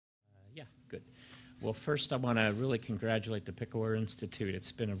Yeah, good. Well, first I want to really congratulate the Picower Institute.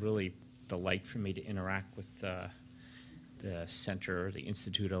 It's been a really delight for me to interact with the center, or the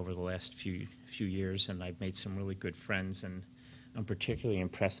institute, over the last few years, and I've made some really good friends, and I'm particularly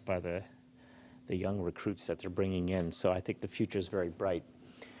impressed by the young recruits that they're bringing in. So I think the future is very bright.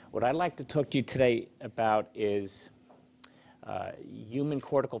 What I'd like to talk to you today about is human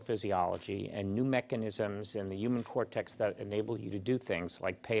cortical physiology and new mechanisms in the human cortex that enable you to do things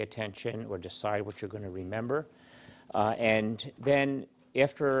like pay attention or decide what you're going to remember. And then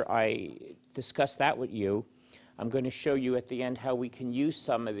after I discuss that with you, I'm going to show you at the end how we can use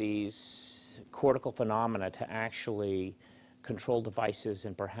some of these cortical phenomena to actually control devices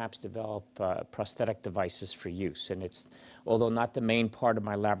and perhaps develop prosthetic devices for use. And it's, although not the main part of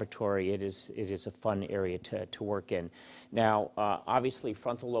my laboratory, it is a fun area to work in. Now, obviously,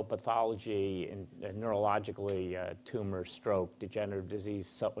 frontal lobe pathology and neurologically, tumor, stroke, degenerative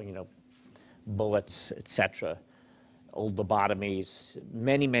disease, bullets, etc., old lobotomies,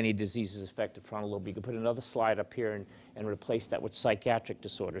 many diseases affect the frontal lobe. You can put another slide up here and replace that with psychiatric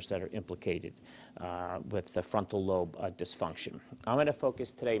disorders that are implicated with the frontal lobe dysfunction. I'm going to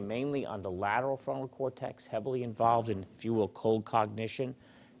focus today mainly on the lateral frontal cortex, heavily involved in, if you will, cold cognition,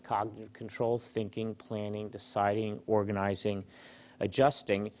 cognitive control, thinking, planning, deciding, organizing,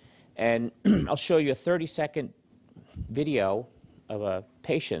 adjusting. And I'll show you a 30-second video of a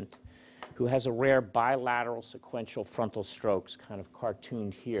patient who has a rare bilateral sequential frontal strokes, kind of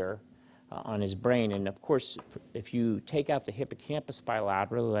cartooned here on his brain. And of course, if you take out the hippocampus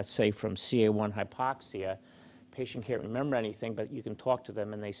bilaterally, let's say from CA1 hypoxia, patient can't remember anything, but you can talk to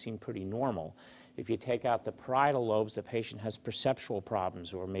them and they seem pretty normal. If you take out the parietal lobes, the patient has perceptual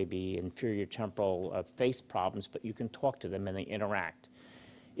problems or maybe inferior temporal face problems, but you can talk to them and they interact.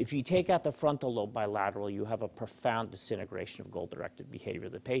 If you take out the frontal lobe bilateral, you have a profound disintegration of goal-directed behavior.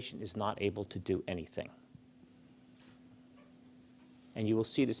 The patient is not able to do anything. And you will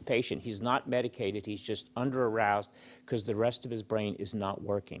see this patient, he's not medicated, he's just under-aroused because the rest of his brain is not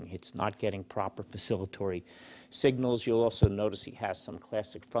working. It's not getting proper facilitatory signals. You'll also notice he has some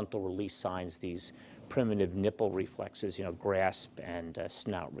classic frontal release signs, these primitive nipple reflexes, grasp and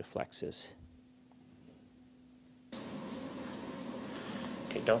snout reflexes.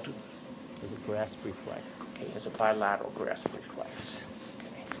 Okay, don't do, there's a grasp reflex. Okay, there's a bilateral grasp reflex.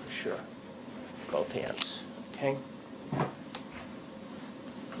 Okay, for sure. Both hands, okay?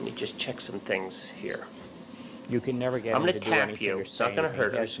 Let me just check some things here. You can never get him to do anything you're saying. It's not going to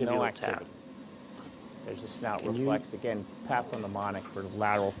hurt. There's no activity. There's a snout reflex. Again, pathognomonic for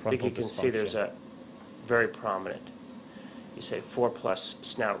lateral frontal dysfunction. I think you can see there's a very prominent, you say 4+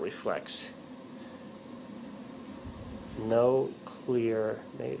 snout reflex. No clear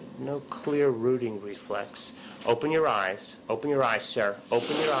rooting reflex. Open your eyes, sir.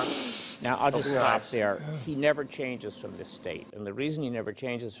 Open your eyes. Now, I'll just stop there. He never changes from this state. And the reason he never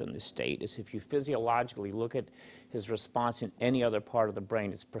changes from this state is if you physiologically look at his response in any other part of the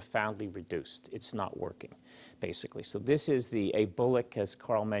brain, it's profoundly reduced. It's not working, basically. So this is the abolic, as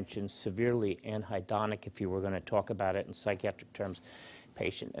Carl mentioned, severely anhedonic, if you were going to talk about it in psychiatric terms,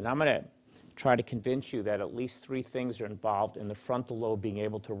 patient. And I'm going to try to convince you that at least 3 things are involved in the frontal lobe being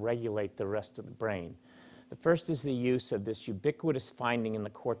able to regulate the rest of the brain. The first is the use of this ubiquitous finding in the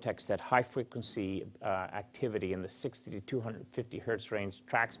cortex that high-frequency activity in the 60 to 250 hertz range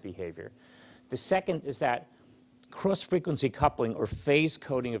tracks behavior. The second is that cross-frequency coupling or phase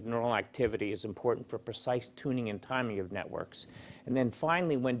coding of neural activity is important for precise tuning and timing of networks. And then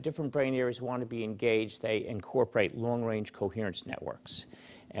finally, when different brain areas want to be engaged, they incorporate long-range coherence networks.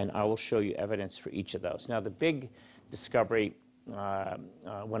 And I will show you evidence for each of those. Now, the big discovery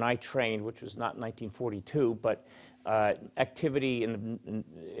when I trained, which was not in 1942, but activity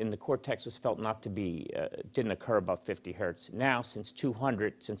in the cortex was felt not to be, didn't occur above 50 hertz. Now, since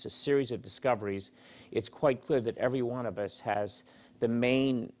 200, since a series of discoveries, it's quite clear that every one of us has the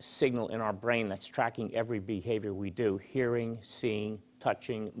main signal in our brain that's tracking every behavior we do, hearing, seeing,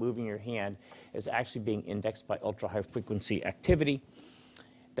 touching, moving your hand, is actually being indexed by ultra-high frequency activity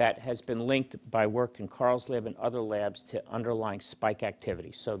that has been linked by work in Carl's lab and other labs to underlying spike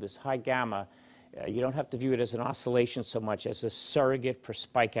activity. So this high gamma, you don't have to view it as an oscillation so much as a surrogate for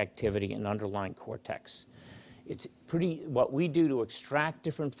spike activity in underlying cortex. It's what we do to extract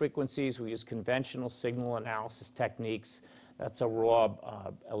different frequencies, we use conventional signal analysis techniques. That's a raw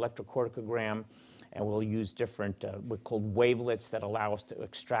electrocorticogram. And we'll use different, we're called wavelets that allow us to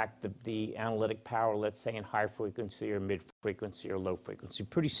extract the analytic power, let's say in high frequency or mid frequency or low frequency.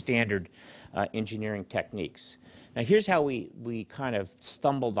 Pretty standard engineering techniques. Now here's how we kind of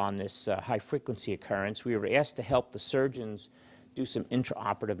stumbled on this high frequency occurrence. We were asked to help the surgeons do some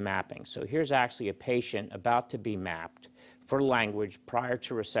intraoperative mapping. So here's actually a patient about to be mapped for language prior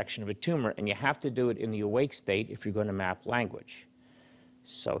to resection of a tumor, and you have to do it in the awake state if you're going to map language.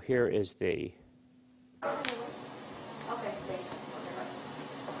 So here is the...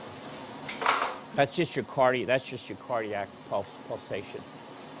 That's just your cardiac pulsation.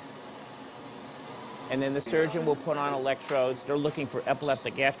 And then the surgeon will put on electrodes. They're looking for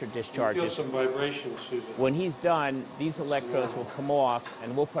epileptic after discharges. You feel some vibration, Susan. When he's done, these electrodes will come off,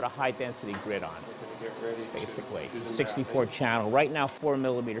 and we'll put a high-density grid on. Get ready basically. 64 channel. Right now,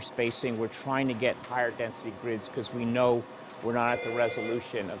 4mm spacing. We're trying to get higher density grids because we know we're not at the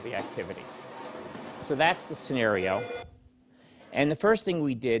resolution of the activity. So that's the scenario. And the first thing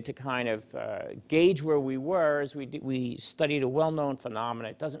we did to kind of gauge where we were is we studied a well-known phenomenon.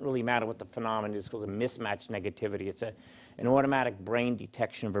 It doesn't really matter what the phenomenon is, called a mismatch negativity. It's an automatic brain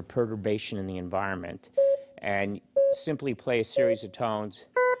detection of a perturbation in the environment. And simply play a series of tones,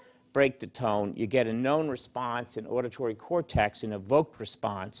 break the tone, you get a known response in auditory cortex, an evoked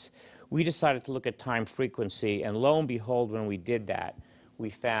response. We decided to look at time frequency, and lo and behold, when we did that, we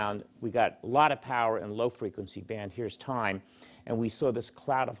found we got a lot of power in low frequency band. Here's time. And we saw this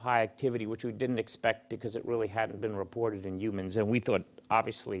cloud of high activity, which we didn't expect because it really hadn't been reported in humans. And we thought,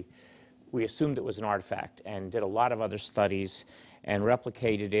 obviously, we assumed it was an artifact and did a lot of other studies and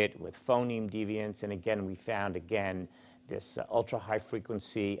replicated it with phoneme deviance. And again, we found, this ultra-high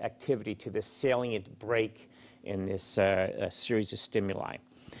frequency activity to this salient break in this series of stimuli.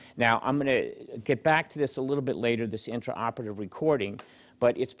 Now, I'm going to get back to this a little bit later, this intraoperative recording.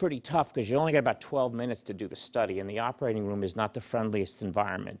 But it's pretty tough because you only got about 12 minutes to do the study, and the operating room is not the friendliest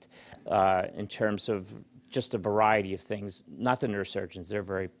environment in terms of just a variety of things. Not the neurosurgeons, they're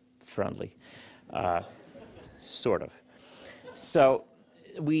very friendly, sort of. So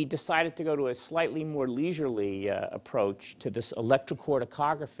we decided to go to a slightly more leisurely approach to this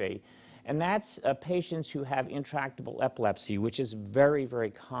electrocorticography, and that's patients who have intractable epilepsy, which is very,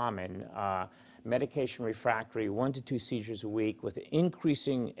 very common. Medication refractory, 1 to 2 seizures a week, with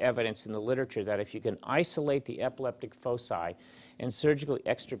increasing evidence in the literature that if you can isolate the epileptic foci and surgically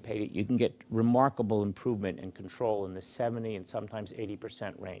extirpate it, you can get remarkable improvement and control in the 70 and sometimes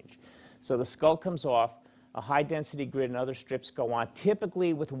 80% range. So the skull comes off, a high-density grid and other strips go on,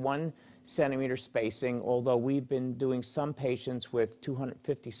 typically with 1 centimeter spacing, although we've been doing some patients with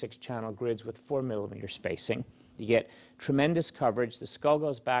 256 channel grids with 4mm spacing. You get tremendous coverage. The skull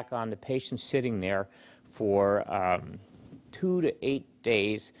goes back on, the patient's sitting there for 2 to 8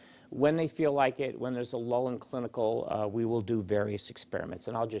 days. When they feel like it, when there's a lull in clinical, we will do various experiments,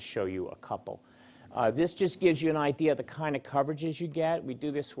 and I'll just show you a couple. This just gives you an idea of the kind of coverages you get. We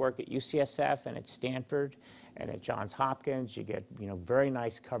do this work at UCSF and at Stanford and at Johns Hopkins. You get very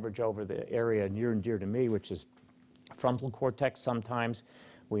nice coverage over the area near and dear to me, which is frontal cortex sometimes.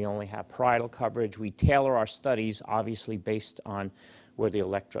 We only have parietal coverage. We tailor our studies, obviously, based on where the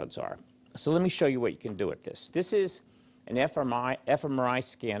electrodes are. So let me show you what you can do with this. This is an fMRI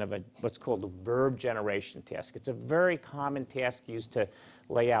scan of what's called a verb generation task. It's a very common task used to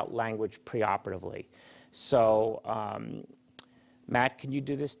lay out language preoperatively. So, Matt, can you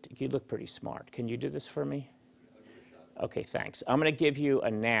do this? You look pretty smart. Can you do this for me? Okay, thanks. I'm going to give you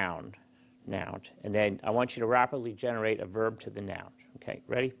a noun, and then I want you to rapidly generate a verb to the noun. Okay,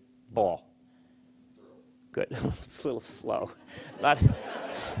 ready? Ball. Good. It's a little slow.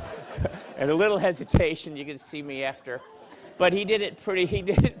 And a little hesitation. You can see me after. But he did it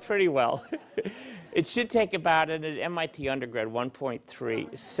pretty well. It should take about, in an MIT undergrad,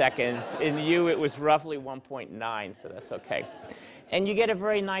 1.3 seconds. In you, it was roughly 1.9, so that's okay. And you get a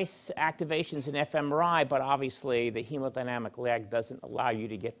very nice activations in fMRI, but obviously the hemodynamic lag doesn't allow you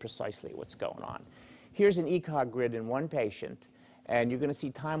to get precisely what's going on. Here's an ECOG grid in 1 patient. And you're going to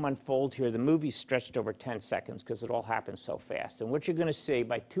see time unfold here. The movie's stretched over 10 seconds because it all happens so fast. And what you're going to see,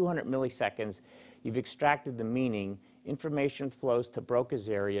 by 200 milliseconds, you've extracted the meaning. Information flows to Broca's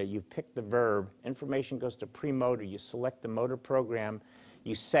area. You've picked the verb. Information goes to premotor. You select the motor program.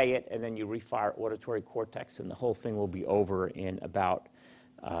 You say it, and then you refire auditory cortex. And the whole thing will be over in about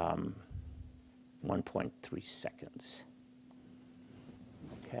 1.3 seconds.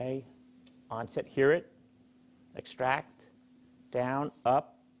 OK. Onset, hear it. Extract. Down,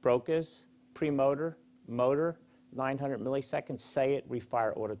 up, Broca's, premotor, motor, 900 milliseconds, say it,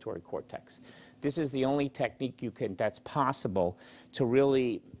 refire auditory cortex. This is the only technique that's possible to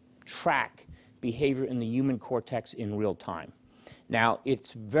really track behavior in the human cortex in real time. Now,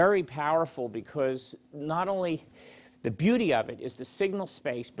 it's very powerful because not only the beauty of it is the signal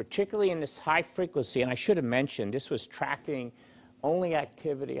space, particularly in this high frequency, and I should have mentioned this was tracking only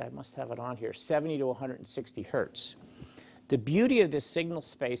activity, I must have it on here, 70 to 160 hertz. The beauty of this signal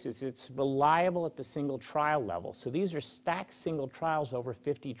space is it's reliable at the single trial level. So these are stacked single trials, over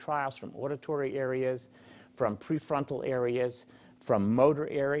 50 trials from auditory areas, from prefrontal areas, from motor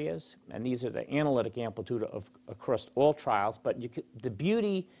areas, and these are the analytic amplitude across all trials. But the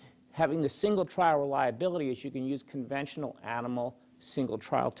beauty having the single trial reliability is you can use conventional animal single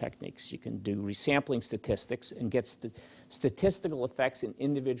trial techniques. You can do resampling statistics and get statistical effects in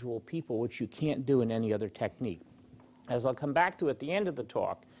individual people, which you can't do in any other technique. As I'll come back to at the end of the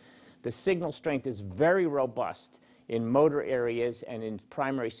talk, the signal strength is very robust in motor areas and in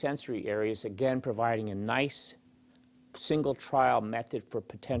primary sensory areas, again providing a nice single trial method for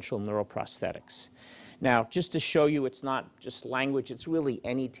potential neuroprosthetics. Now, just to show you it's not just language, it's really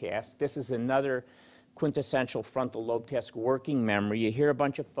any task. This is another quintessential frontal lobe task, working memory. You hear a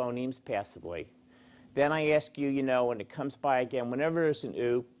bunch of phonemes passively. Then I ask you, you know, when it comes by again, whenever there's an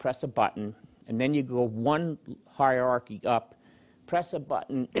oo, press a button. And then you go one hierarchy up, press a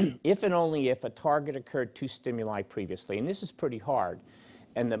button if and only if a target occurred 2 stimuli previously. And this is pretty hard.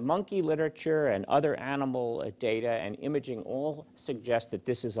 And the monkey literature and other animal data and imaging all suggest that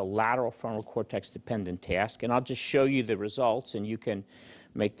this is a lateral frontal cortex dependent task. And I'll just show you the results and you can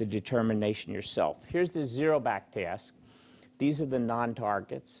make the determination yourself. Here's the zero back task. These are the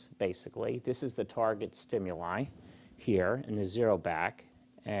non-targets, basically. This is the target stimuli here in the zero back.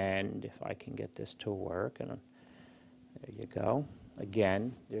 And if I can get this to work, and there you go.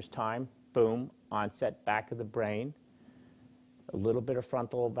 Again, there's time, boom, onset, back of the brain. A little bit of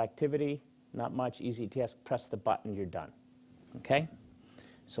frontal lobe activity, not much, easy task, press the button, you're done. Okay?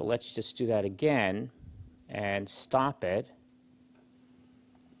 So let's just do that again and stop it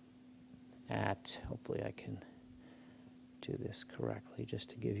at, hopefully I can do this correctly just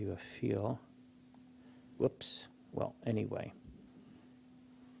to give you a feel. Whoops, well, anyway.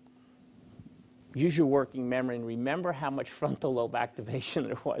 Use your working memory and remember how much frontal lobe activation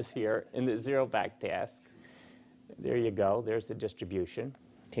there was here in the zero back task. There you go. There's the distribution.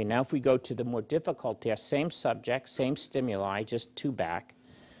 Okay, now if we go to the more difficult task, same subject, same stimuli, just 2 back,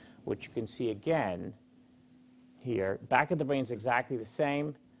 which you can see again here. Back of the brain is exactly the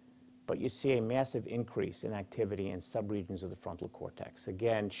same, but you see a massive increase in activity in subregions of the frontal cortex.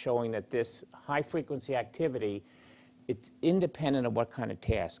 Again, showing that this high-frequency activity, it's independent of what kind of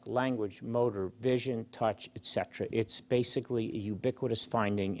task, language, motor, vision, touch, etc. It's basically a ubiquitous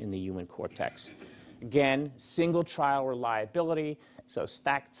finding in the human cortex. Again, single trial reliability, so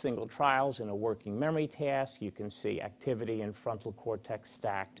stacked single trials in a working memory task. You can see activity in frontal cortex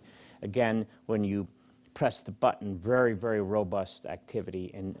stacked. Again, when you press the button, very, very robust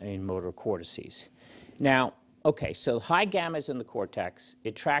activity in motor cortices. Now, okay, so high gamma is in the cortex.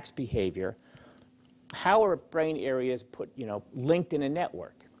 It tracks behavior. How are brain areas linked in a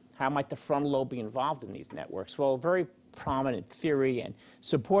network? How might the frontal lobe be involved in these networks? Well, a very prominent theory and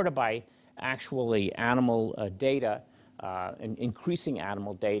supported by actually animal data and increasing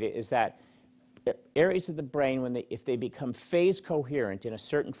animal data is that areas of the brain, if they become phase coherent in a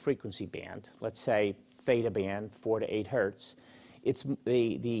certain frequency band, let's say theta band, 4 to 8 hertz, it's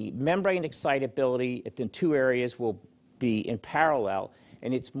the membrane excitability in 2 areas will be in parallel,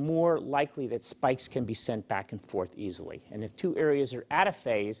 and it's more likely that spikes can be sent back and forth easily. And if 2 areas are out of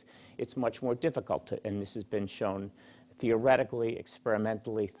phase, it's much more difficult to, and this has been shown theoretically,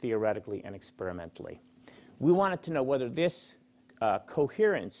 experimentally, and experimentally. We wanted to know whether this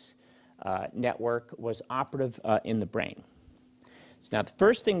coherence network was operative in the brain. So now the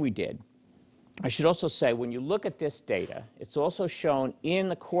first thing we did, I should also say, when you look at this data, it's also shown in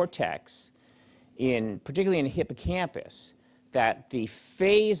the cortex, particularly in the hippocampus, that the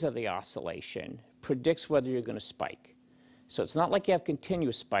phase of the oscillation predicts whether you're going to spike. So it's not like you have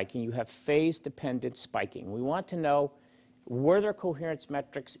continuous spiking, you have phase-dependent spiking. We want to know, were there coherence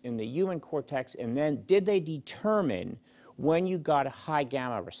metrics in the human cortex, and then did they determine when you got a high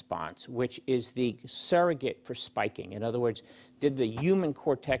gamma response, which is the surrogate for spiking? In other words, did the human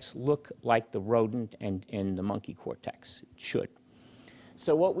cortex look like the rodent and the monkey cortex? It should.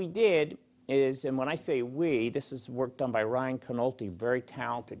 So what we did is, and when I say we, this is work done by Ryan Canolte, very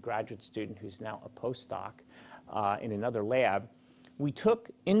talented graduate student who's now a postdoc in another lab. We took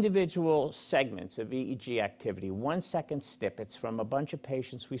individual segments of EEG activity, 1-second snippets from a bunch of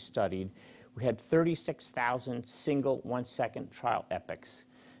patients we studied. We had 36,000 single 1-second trial epochs.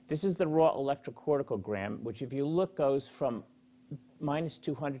 This is the raw electrocorticogram, which if you look goes from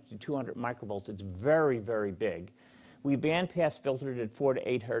 -200 to 200 microvolts. It's very, very big. We bandpass filtered at 4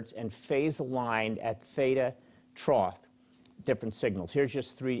 to 8 hertz and phase aligned at theta trough different signals. Here's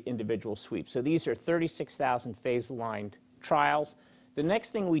just 3 individual sweeps. So these are 36,000 phase aligned trials. The next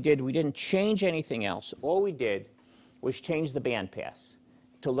thing we did, we didn't change anything else. All we did was change the bandpass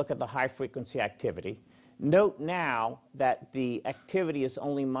to look at the high-frequency activity. Note now that the activity is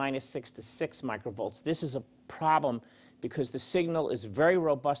only -6 to 6 microvolts. This is a problem because the signal is very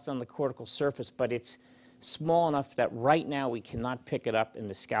robust on the cortical surface, but it's small enough that right now we cannot pick it up in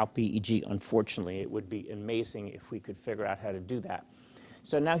the scalp EEG, unfortunately. It would be amazing if we could figure out how to do that.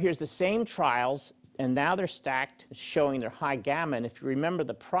 So now here's the same trials, and now they're stacked, showing their high gamma. And if you remember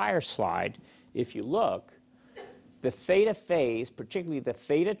the prior slide, if you look, the theta phase, particularly the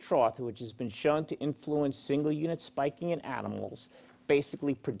theta trough, which has been shown to influence single unit spiking in animals,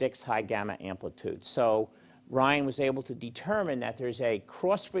 basically predicts high gamma amplitude. So Ryan was able to determine that there's a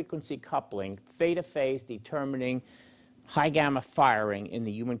cross-frequency coupling, theta phase determining high gamma firing in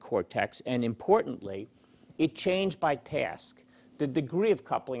the human cortex, and importantly, it changed by task. The degree of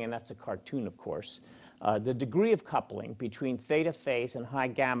coupling, and that's a cartoon, of course, the degree of coupling between theta phase and high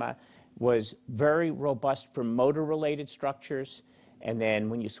gamma was very robust for motor-related structures, and then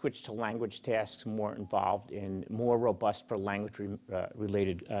when you switch to language tasks, more involved in more robust for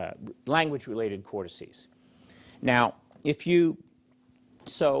language-related cortices. Now,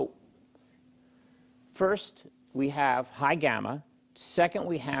 so first we have high gamma. Second,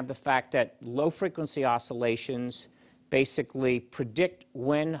 we have the fact that low-frequency oscillations basically predict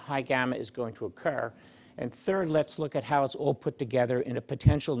when high gamma is going to occur. And third, let's look at how it's all put together in a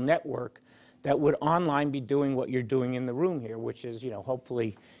potential network that would online be doing what you're doing in the room here, which is,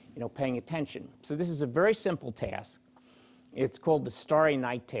 hopefully, paying attention. So this is a very simple task. It's called the Starry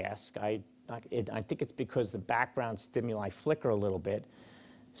Night task. I think it's because the background stimuli flicker a little bit.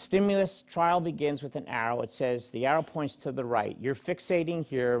 Stimulus trial begins with an arrow. It says the arrow points to the right. You're fixating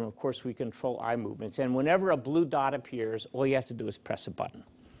here, and of course we control eye movements. And whenever a blue dot appears, all you have to do is press a button.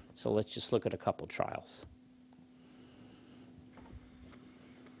 So let's just look at a couple trials.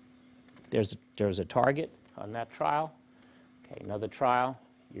 There's a target on that trial. Okay, another trial.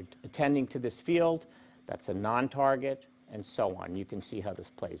 You're attending to this field. That's a non-target, and so on. You can see how this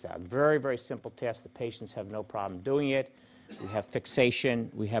plays out. Very, very simple test. The patients have no problem doing it. We have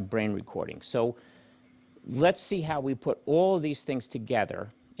fixation. We have brain recording. So let's see how we put all of these things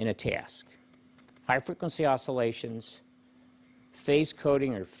together in a task. High-frequency oscillations, phase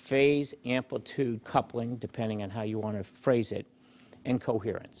coding or phase amplitude coupling, depending on how you want to phrase it, and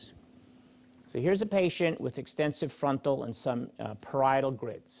coherence. So here's a patient with extensive frontal and some parietal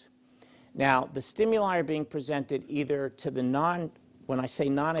grids. Now, the stimuli are being presented either to the when I say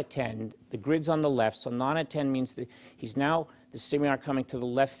non-attend, the grid's on the left, so non-attend means that the stimuli are coming to the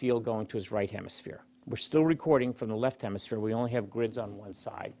left field going to his right hemisphere. We're still recording from the left hemisphere. We only have grids on one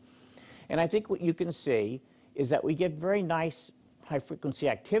side. And I think what you can see is that we get very nice high-frequency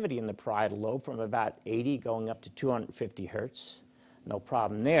activity in the parietal lobe from about 80 going up to 250 hertz. No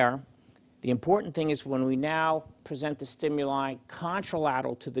problem there. The important thing is when we now present the stimuli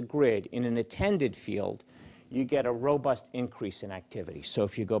contralateral to the grid in an attended field, you get a robust increase in activity. So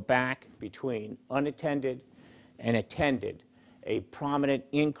if you go back between unattended and attended, a prominent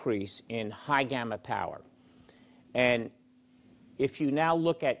increase in high gamma power. And if you now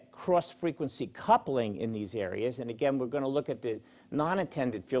look at cross-frequency coupling in these areas, and again, we're going to look at the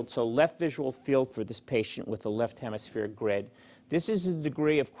non-attended field, so left visual field for this patient with the left hemisphere grid. This is the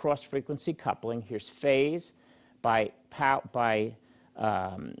degree of cross-frequency coupling. Here's phase by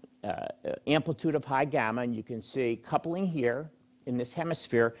amplitude of high gamma, and you can see coupling here in this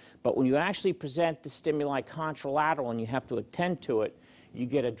hemisphere. But when you actually present the stimuli contralateral and you have to attend to it, you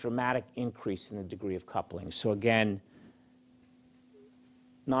get a dramatic increase in the degree of coupling. So again,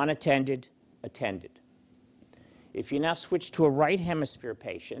 non-attended, attended. If you now switch to a right hemisphere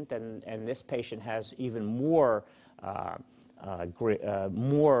patient, and this patient has even more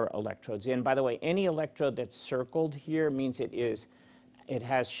electrodes in. By the way, any electrode that's circled here means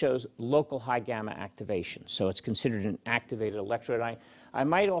shows local high gamma activation. So it's considered an activated electrode. I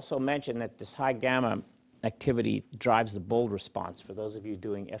might also mention that this high gamma activity drives the bold response for those of you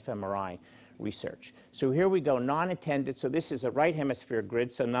doing fMRI research. So here we go, non-attended. So this is a right hemisphere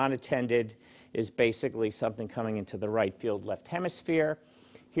grid. So non-attended is basically something coming into the right field left hemisphere.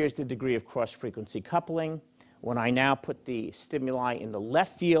 Here's the degree of cross-frequency coupling. When I now put the stimuli in the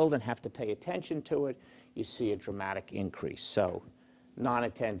left field and have to pay attention to it, you see a dramatic increase. So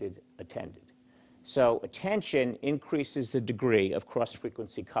non-attended, attended. So attention increases the degree of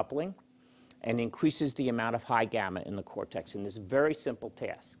cross-frequency coupling and increases the amount of high gamma in the cortex in this very simple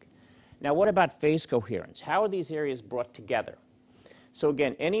task. Now, what about phase coherence? How are these areas brought together? So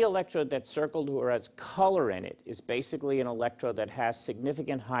again, any electrode that's circled or has color in it is basically an electrode that has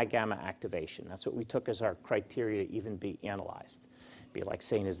significant high gamma activation. That's what we took as our criteria to even be analyzed. It'd be like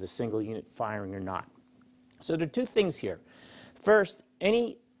saying, is the single unit firing or not? So there are two things here. First,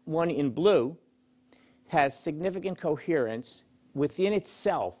 anyone in blue has significant coherence within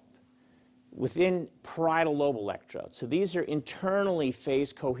itself, within parietal lobe electrodes. So these are internally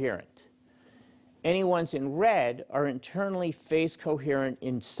phase coherent. Any ones in red are internally phase coherent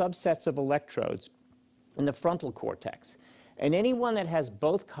in subsets of electrodes in the frontal cortex. And any one that has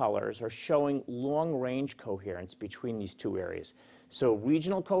both colors are showing long-range coherence between these two areas. So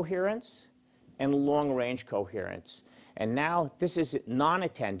regional coherence and long-range coherence. And now this is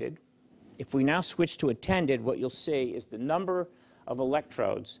non-attended. If we now switch to attended, what you'll see is the number of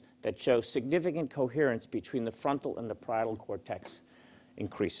electrodes that show significant coherence between the frontal and the parietal cortex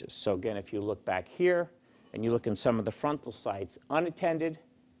increases. So again, if you look back here and you look in some of the frontal sites, unattended,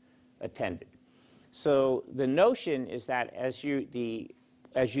 attended. So the notion is that as you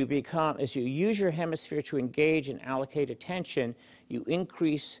use your hemisphere to engage and allocate attention, you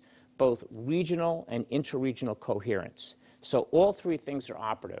increase both regional and interregional coherence. So all three things are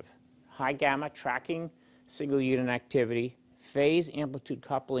operative. High gamma tracking single unit activity, phase amplitude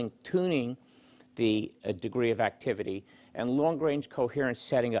coupling tuning the degree of activity, and long-range coherence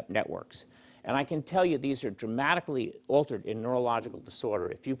setting up networks. And I can tell you these are dramatically altered in neurological disorder.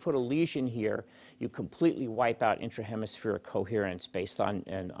 If you put a lesion here, you completely wipe out intrahemispheric coherence based on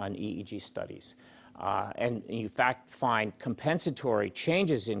EEG studies. And you, in fact, find compensatory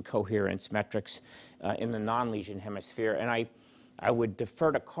changes in coherence metrics in the non-lesion hemisphere. And I would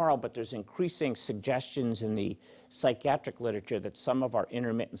defer to Carl, but there's increasing suggestions in the psychiatric literature that some of our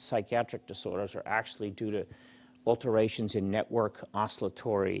intermittent psychiatric disorders are actually due to alterations in network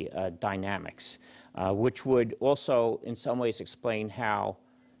oscillatory dynamics, which would also in some ways explain how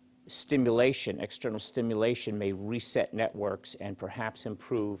stimulation, external stimulation, may reset networks and perhaps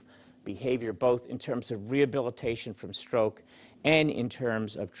improve behavior, both in terms of rehabilitation from stroke and in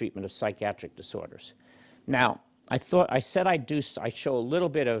terms of treatment of psychiatric disorders. Now, I said I'd show a little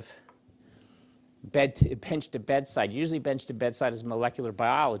bit of bench to bedside. Usually bench to bedside is molecular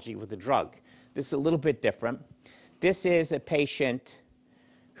biology with a drug. This is a little bit different. This is a patient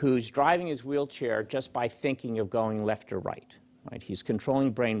who's driving his wheelchair just by thinking of going left or right. He's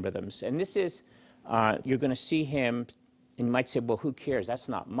controlling brain rhythms. And this is, you're going to see him, and you might say, well, who cares? That's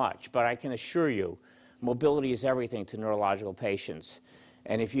not much. But I can assure you, mobility is everything to neurological patients.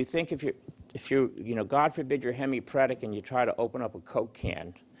 And if you think, if you, God forbid, you're hemiplegic and you try to open up a Coke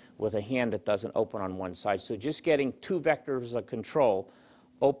can with a hand that doesn't open on one side. So just getting two vectors of control,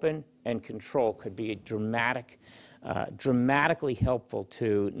 open and control, could be a dramatically helpful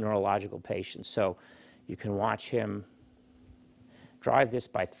to neurological patients. So you can watch him drive this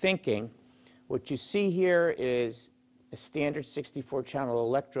by thinking. What you see here is a standard 64-channel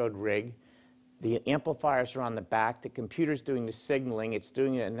electrode rig. The amplifiers are on the back. The computer's doing the signaling. It's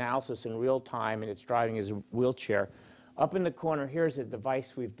doing an analysis in real time, and it's driving his wheelchair. Up in the corner, here's a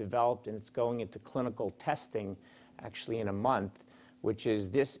device we've developed, and it's going into clinical testing actually in a month, which is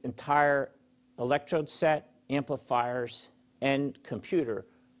this entire electrode set, amplifiers, and computer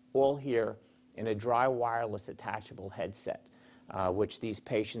all here in a dry wireless attachable headset, which these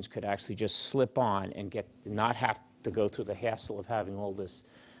patients could actually just slip on and not have to go through the hassle of having all this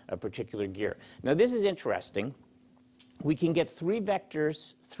particular gear. Now, this is interesting. We can get three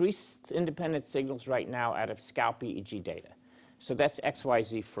vectors, three independent signals right now out of scalp EEG data. So that's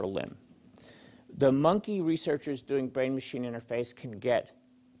XYZ for a limb. The monkey researchers doing brain-machine interface can get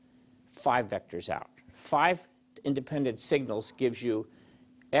 5 vectors out. 5 independent signals gives you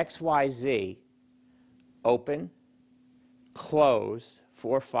XYZ, open, close,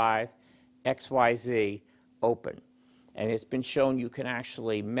 4, 5, XYZ, open. And it's been shown you can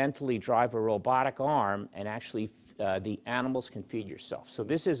actually mentally drive a robotic arm and actually the animals can feed yourself. So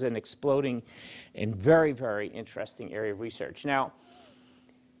this is an exploding and very, very interesting area of research. Now,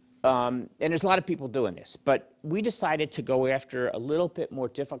 and there's a lot of people doing this, but we decided to go after a little bit more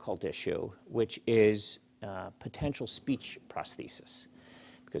difficult issue, which is potential speech prosthesis.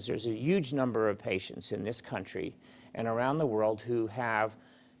 Because there's a huge number of patients in this country and around the world who have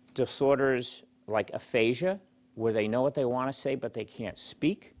disorders like aphasia, where they know what they want to say but they can't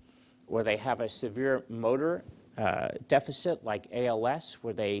speak, or they have a severe motor deficit like ALS,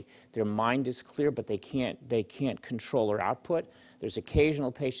 where their mind is clear but they can't control their output. There's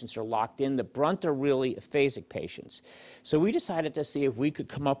occasional patients who are locked in. The brunt are really aphasic patients. So we decided to see if we could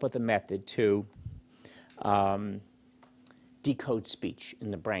come up with a method to decode speech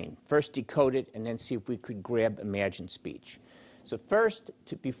in the brain. First decode it and then see if we could grab imagined speech. So first,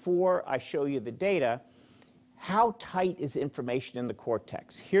 before I show you the data, how tight is information in the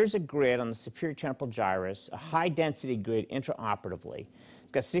cortex? Here's a grid on the superior temporal gyrus, a high-density grid intraoperatively.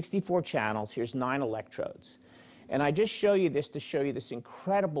 got 64 channels. Here's 9 electrodes. And I just show you this to show you this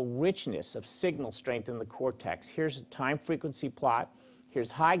incredible richness of signal strength in the cortex. Here's a time frequency plot.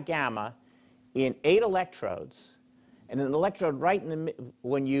 Here's high gamma in 8 electrodes. And an electrode right in the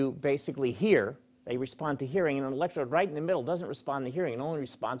when you basically hear, they respond to hearing, and an electrode right in the middle doesn't respond to hearing. It only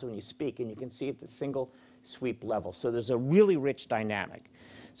responds when you speak, and you can see at the single sweep level. So there's a really rich dynamic.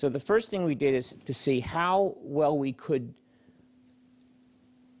 So the first thing we did is to see how well we could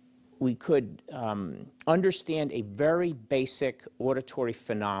understand a very basic auditory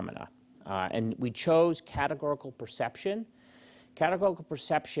phenomena. And we chose categorical perception. Categorical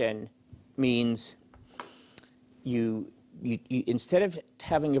perception means you instead of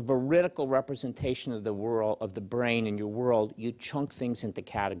having a veridical representation of the world, of the brain in your world, you chunk things into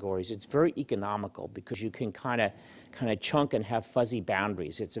categories. It's very economical because you can kind of chunk and have fuzzy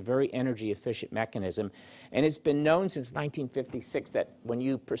boundaries. It's a very energy efficient mechanism. And it's been known since 1956 that when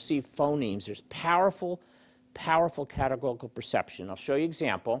you perceive phonemes, there's powerful categorical perception. I'll show you an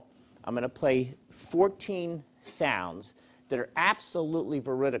example. I'm going to play 14 sounds that are absolutely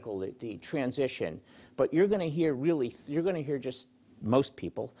veridical, the transition, but you're going to hear just, most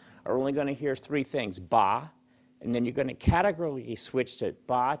people are only going to hear 3 things: ba, and then you're going to categorically switch to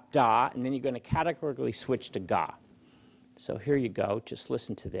ba, da, and then you're going to categorically switch to ga. So here you go, just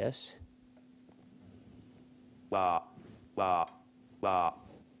listen to this. Ba, ba, ba,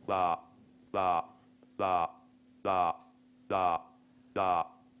 ba, ba, ba, ba, da, da,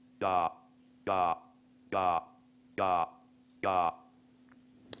 da, ga, ga, ga, ga.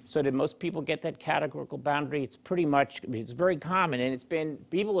 So did most people get that categorical boundary? It's pretty much, it's very common, and it's been,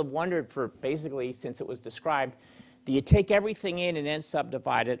 people have wondered for basically since it was described, do you take everything in and then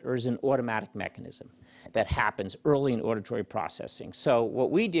subdivide it, or is it an automatic mechanism that happens early in auditory processing? So what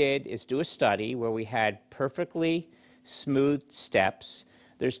we did is do a study where we had perfectly smooth steps.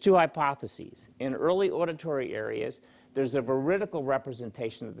 There's 2 hypotheses. In early auditory areas, there's a veridical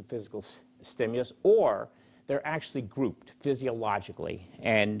representation of the physical stimulus, or they're actually grouped physiologically.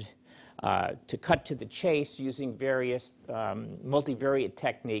 And to cut to the chase, using various multivariate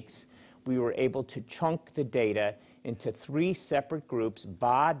techniques, we were able to chunk the data into 3 separate groups,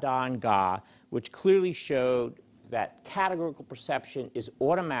 ba, da, and ga, which clearly showed that categorical perception is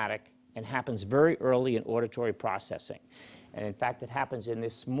automatic and happens very early in auditory processing. And in fact, it happens in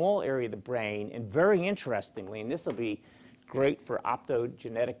this small area of the brain, and very interestingly, and this will be great for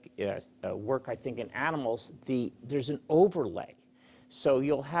optogenetic work, I think, in animals, there's an overlay. So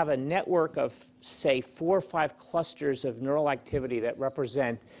you'll have a network of, say, 4 or 5 clusters of neural activity that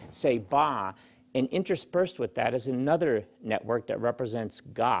represent, say, ba, and interspersed with that is another network that represents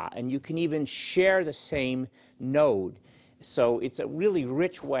ga. And you can even share the same node. So it's a really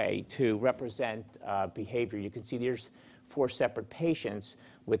rich way to represent behavior. You can see there's 4 separate patients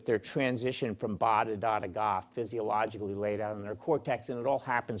with their transition from ba to da to ga physiologically laid out in their cortex, and it all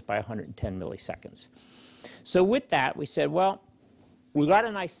happens by 110 milliseconds. So with that, we said, well, we got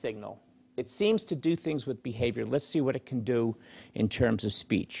a nice signal. It seems to do things with behavior. Let's see what it can do in terms of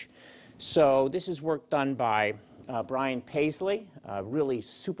speech. So this is work done by Brian Paisley, a really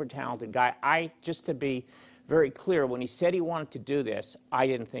super talented guy. Just to be very clear, when he said he wanted to do this, I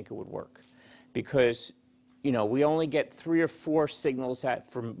didn't think it would work, because we only get 3 or 4 signals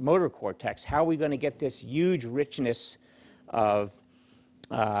from motor cortex. How are we going to get this huge richness of,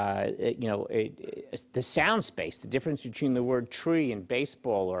 the sound space, the difference between the word tree and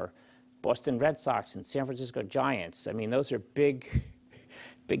baseball, or Boston Red Sox and San Francisco Giants? I mean, those are big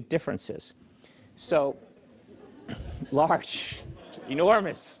differences. So, large,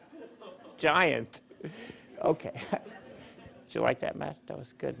 enormous, giant. Okay. Did you like that, Matt? That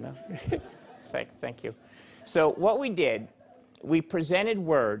was good, no? Thank you. So what we did, we presented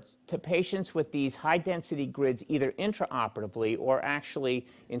words to patients with these high-density grids either intraoperatively or actually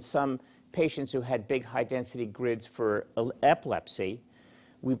in some patients who had big high-density grids for epilepsy.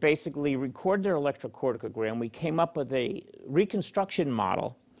 We basically recorded their electrocardiogram. We came up with a reconstruction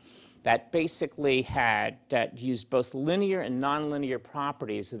model that basically that used both linear and nonlinear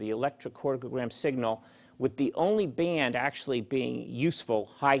properties of the electrocardiogram signal, with the only band actually being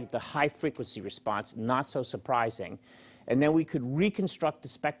useful, the high frequency response, not so surprising. And then we could reconstruct the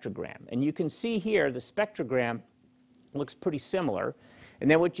spectrogram. And you can see here the spectrogram looks pretty similar.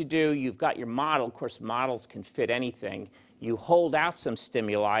 And then what you do, you've got your model. Of course, models can fit anything. You hold out some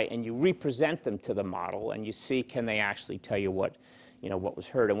stimuli and you represent them to the model, and you see, can they actually tell you what was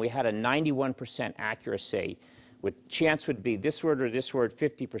heard. And we had a 91% accuracy with chance would be this word or this word,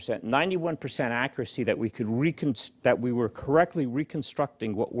 50%, 91% accuracy that we were correctly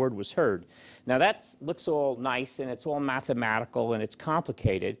reconstructing what word was heard. Now that looks all nice and it's all mathematical and it's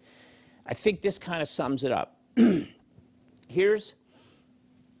complicated. I think this kind of sums it up. Here's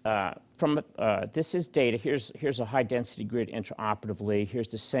this is data. Here's a high density grid intraoperatively. Here's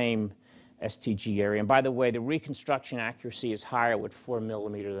the same STG area. And by the way, the reconstruction accuracy is higher with 4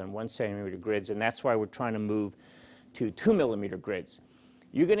 millimeter than 1 centimeter grids, and that's why we're trying to move to 2 millimeter grids.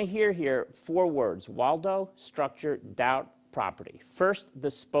 You're going to hear here 4 words: Waldo, structure, doubt, property. First,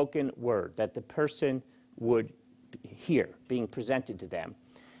 the spoken word that the person would hear being presented to them.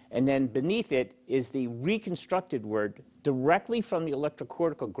 And then beneath it is the reconstructed word directly from the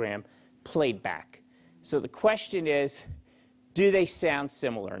electrocorticogram played back. So the question is, do they sound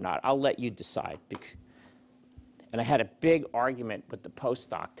similar or not? I'll let you decide. And I had a big argument with the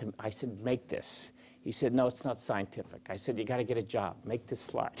postdoc. I said, make this. He said, no, it's not scientific. I said, you got to get a job. Make this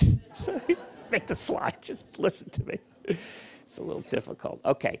slide. So make the slide. Just listen to me. It's a little difficult.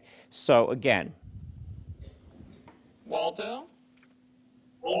 OK, so again. Waldo.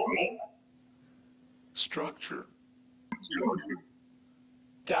 Structure.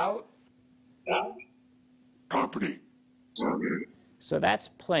 Doubt. Property. So that's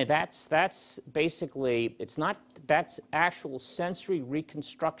plain. That's basically, it's not, that's actual sensory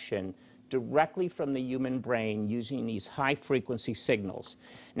reconstruction directly from the human brain using these high frequency signals.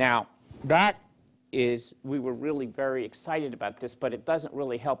 Now, that is, we were really very excited about this, but it doesn't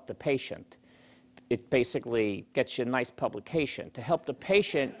really help the patient. It basically gets you a nice publication. To help the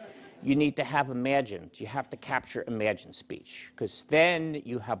patient, you need to have imagined. You have to capture imagined speech, because then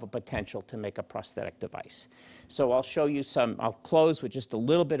you have a potential to make a prosthetic device. So I'll show you some, I'll close with just a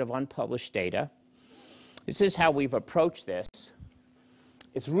little bit of unpublished data. This is how we've approached this.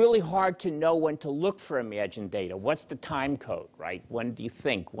 It's really hard to know when to look for imagined data. What's the time code, right? When do you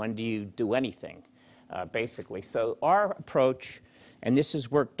think? When do you do anything, basically? So our approach, and this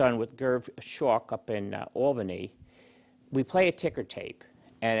is work done with Gerv Schalk up in Albany, we play a ticker tape.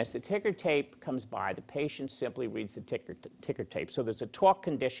 And as the ticker tape comes by, the patient simply reads the ticker tape. So there's a talk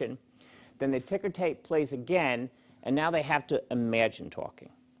condition. Then the ticker tape plays again, and now they have to imagine talking.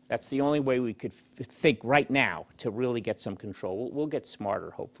 That's the only way we could think right now to really get some control. We'll get smarter,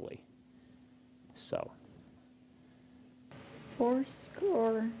 hopefully. So.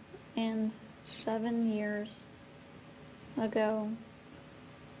 87 years ago,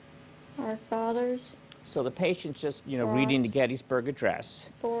 our fathers. So the patient's just, reading the Gettysburg Address.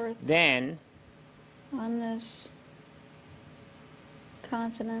 Forth then. On this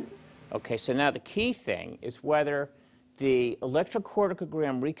continent. Okay, so now the key thing is whether the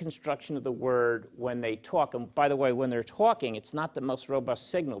electrocorticogram reconstruction of the word when they talk, and by the way, when they're talking, it's not the most robust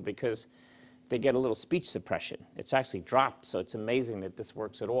signal because they get a little speech suppression. It's actually dropped, so it's amazing that this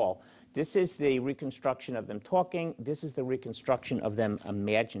works at all. This is the reconstruction of them talking. This is the reconstruction of them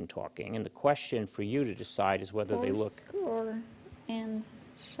imagine talking. And the question for you to decide is whether they look.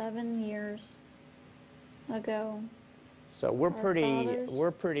 87 years ago. So we're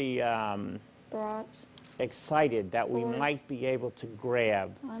pretty excited that we might be able to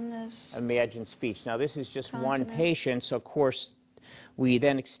grab imagined speech. Now this is just one patient, so of course we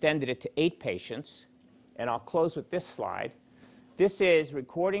then extended it to 8 patients. And I'll close with this slide. This is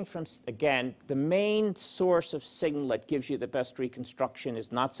recording from, again, the main source of signal that gives you the best reconstruction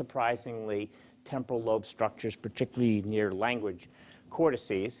is not surprisingly temporal lobe structures, particularly near language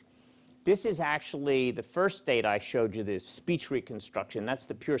cortices. This is actually the first data I showed you, the speech reconstruction. That's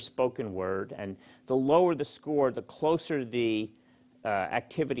the pure spoken word. And the lower the score, the closer the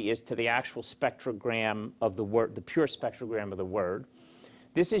activity is to the actual spectrogram of the word, the pure spectrogram of the word.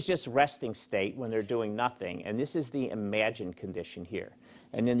 This is just resting state when they're doing nothing. And this is the imagined condition here.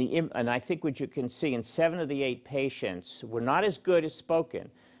 And then and I think what you can see in 7 of the 8 patients were not as good as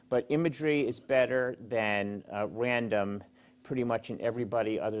spoken, but imagery is better than random pretty much in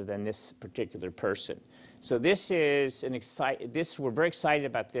everybody other than this particular person. So this is we're very excited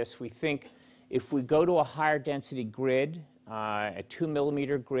about this. We think if we go to a higher density grid, a 2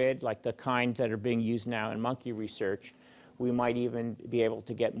 millimeter grid, like the kinds that are being used now in monkey research, we might even be able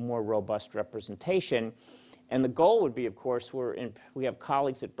to get more robust representation. And the goal would be, of course, we have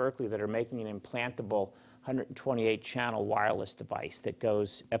colleagues at Berkeley that are making an implantable 128-channel wireless device that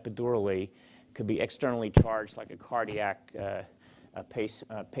goes epidurally, could be externally charged like a cardiac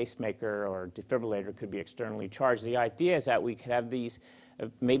pacemaker or defibrillator could be externally charged. The idea is that we could have these,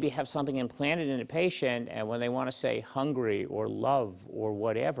 maybe have something implanted in a patient, and when they want to say hungry or love or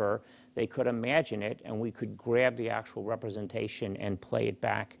whatever, they could imagine it, and we could grab the actual representation and play it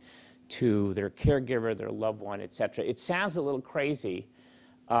back to their caregiver, their loved one, etc. It sounds a little crazy,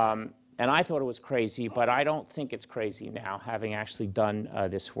 and I thought it was crazy, but I don't think it's crazy now, having actually done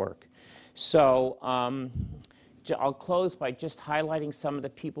this work. So I'll close by just highlighting some of the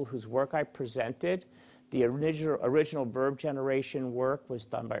people whose work I presented. The original verb generation work was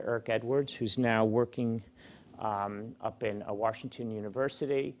done by Eric Edwards, who's now working up in Washington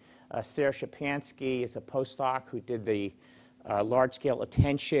University. Sarah Shapansky is a postdoc who did the large-scale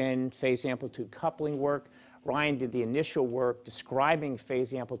attention, phase amplitude coupling work. Ryan did the initial work describing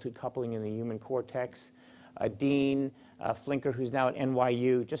phase amplitude coupling in the human cortex. Dean Flinker, who's now at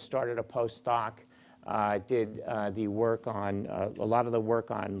NYU, just started a postdoc, did the work on, a lot of the work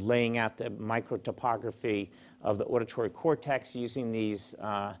on laying out the microtopography of the auditory cortex using these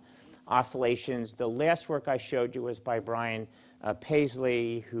oscillations. The last work I showed you was by Brian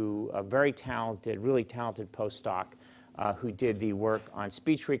Paisley, who a very talented, really talented postdoc, who did the work on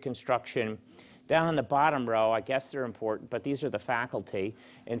speech reconstruction. Down on the bottom row, I guess they're important, but these are the faculty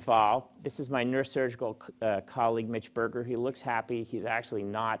involved. This is my neurosurgical colleague, Mitch Berger. He looks happy. He's actually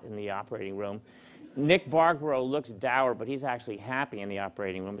not in the operating room. Nick Barbaro looks dour, but he's actually happy in the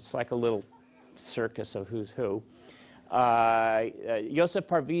operating room. It's like a little circus of who's who. Joseph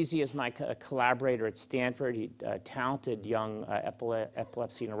Parvizi is my collaborator at Stanford. He's a talented young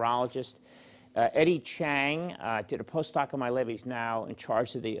epilepsy neurologist. Eddie Chang did a postdoc in my lab. He's now in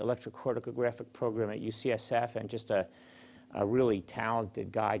charge of the electrocorticographic program at UCSF, and just a really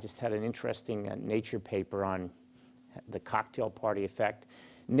talented guy. Just had an interesting Nature paper on the cocktail party effect.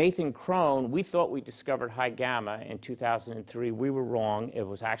 Nathan Crone, we thought we discovered high gamma in 2003. We were wrong. It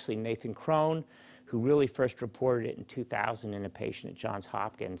was actually Nathan Crone who really first reported it in 2000 in a patient at Johns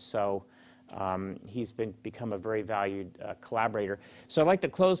Hopkins. So he's become a very valued collaborator. So I'd like to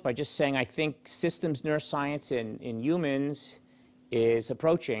close by just saying I think systems neuroscience in humans is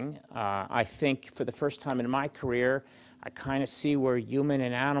approaching. I think for the first time in my career, I kind of see where human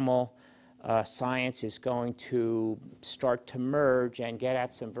and animal science is going to start to merge and get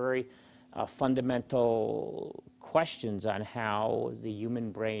at some very fundamental questions on how the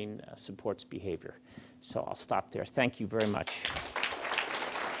human brain supports behavior. So I'll stop there. Thank you very much.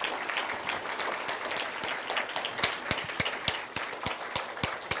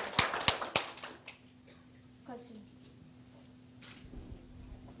 Questions?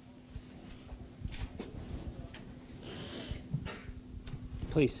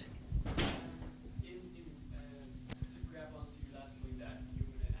 Please. To grab onto your last point that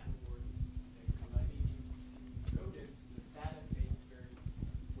human and animal organisms connect, I think in rodents, the data phase is very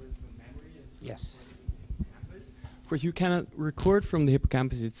important for memory and sort Yes. of the hippocampus. Of course, you cannot record from the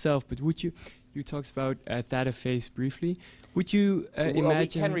hippocampus itself, but would you talked about theta phase briefly. Would you imagine? Well, we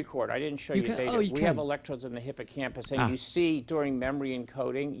can record. I didn't show you can- data. oh, you We can. have electrodes in the hippocampus, and you see during memory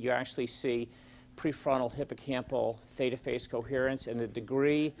encoding, you actually see prefrontal hippocampal theta phase coherence, and the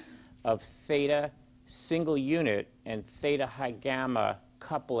degree of theta single unit and theta high gamma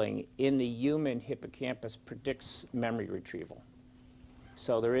coupling in the human hippocampus predicts memory retrieval.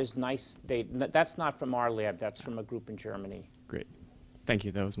 So there is nice data. That's not from our lab. That's from a group in Germany. Great. Thank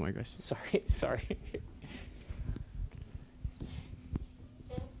you. That was my question. Sorry.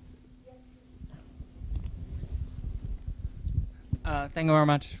 Thank you very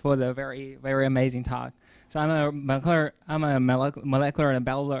much for the very, very amazing talk. So I'm a molecular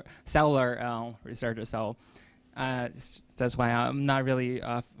and cellular researcher, so that's why I'm not really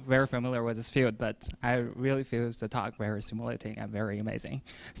very familiar with this field, but I really feel the talk very stimulating and very amazing.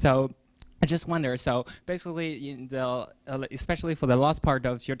 So I just wonder, so basically, in the, especially for the last part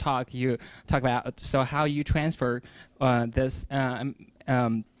of your talk, you talk about so how you transfer this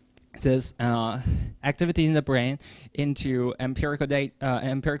activity in the brain into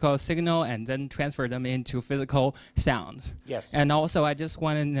empirical signal, and then transfer them into physical sound. Yes. And also, I just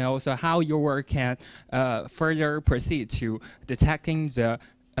want to know so how your work can further proceed to detecting the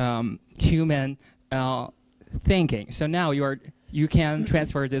human thinking. So now you can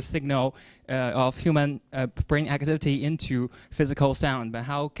transfer the signal of human brain activity into physical sound, but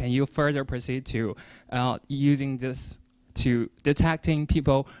how can you further proceed to using this to detecting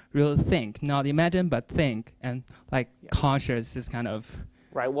people really think, not imagine, but think, and like conscious is kind of...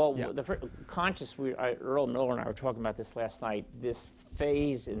 Right, well, the conscious, Earl Miller and I were talking about this last night, this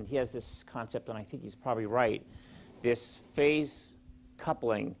phase, and he has this concept, and I think he's probably right, this phase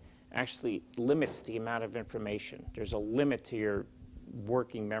coupling actually limits the amount of information. There's a limit to your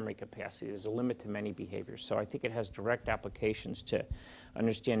working memory capacity. There's a limit to many behaviors. So I think it has direct applications to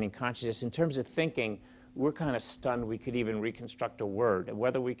understanding consciousness. In terms of thinking, we're kind of stunned we could even reconstruct a word, and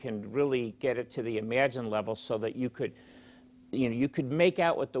whether we can really get it to the imagine level so that you could you could make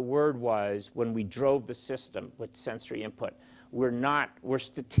out what the word was when we drove the system with sensory input. We're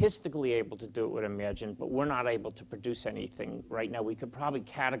statistically able to do it with Imagine, but we're not able to produce anything right now. We could probably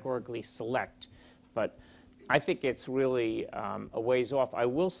categorically select, but I think it's really a ways off. I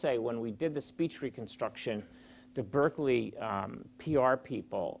will say, when we did the speech reconstruction, the Berkeley PR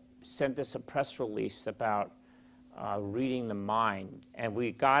people sent us a press release about reading the mind, and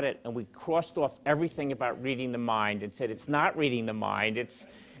we got it, and we crossed off everything about reading the mind and said it's not reading the mind,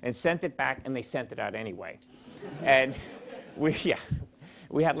 and sent it back, and they sent it out anyway. And we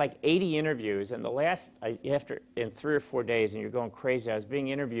had like 80 interviews, and in 3 or 4 days, and you're going crazy, I was being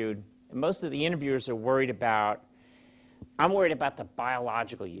interviewed, and most of the interviewers are worried about, I'm worried about the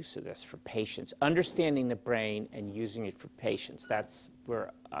biological use of this for patients, understanding the brain and using it for patients. That's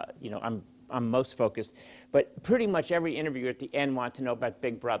where I'm most focused. But pretty much every interviewer at the end wanted to know about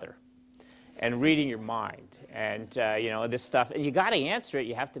Big Brother and reading your mind and this stuff. And you got to answer it.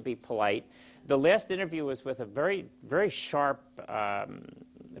 You have to be polite. The last interview was with a very, very sharp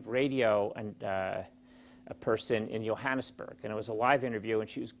radio and a person in Johannesburg, and it was a live interview, and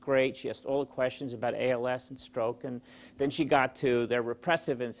she was great. She asked all the questions about ALS and stroke, and then she got to they're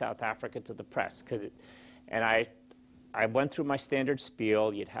repressive in South Africa to the press. And I went through my standard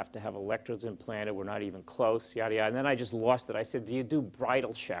spiel. You'd have to have electrodes implanted. We're not even close, yada, yada. And then I just lost it. I said, do you do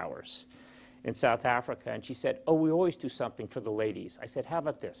bridal showers in South Africa? And she said, oh, we always do something for the ladies. I said, how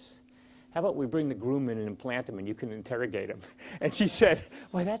about this? How about we bring the groom in and implant him, and you can interrogate him? And she said,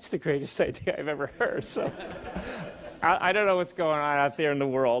 well, that's the greatest idea I've ever heard. So I don't know what's going on out there in the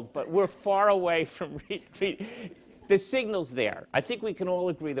world, but we're far away from the signal's there. I think we can all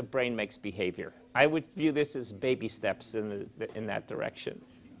agree the brain makes behavior. I would view this as baby steps in that direction.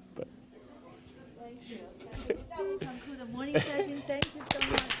 But. Thank you. That will conclude the morning session. Thank you so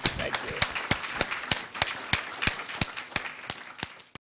much. Thank you.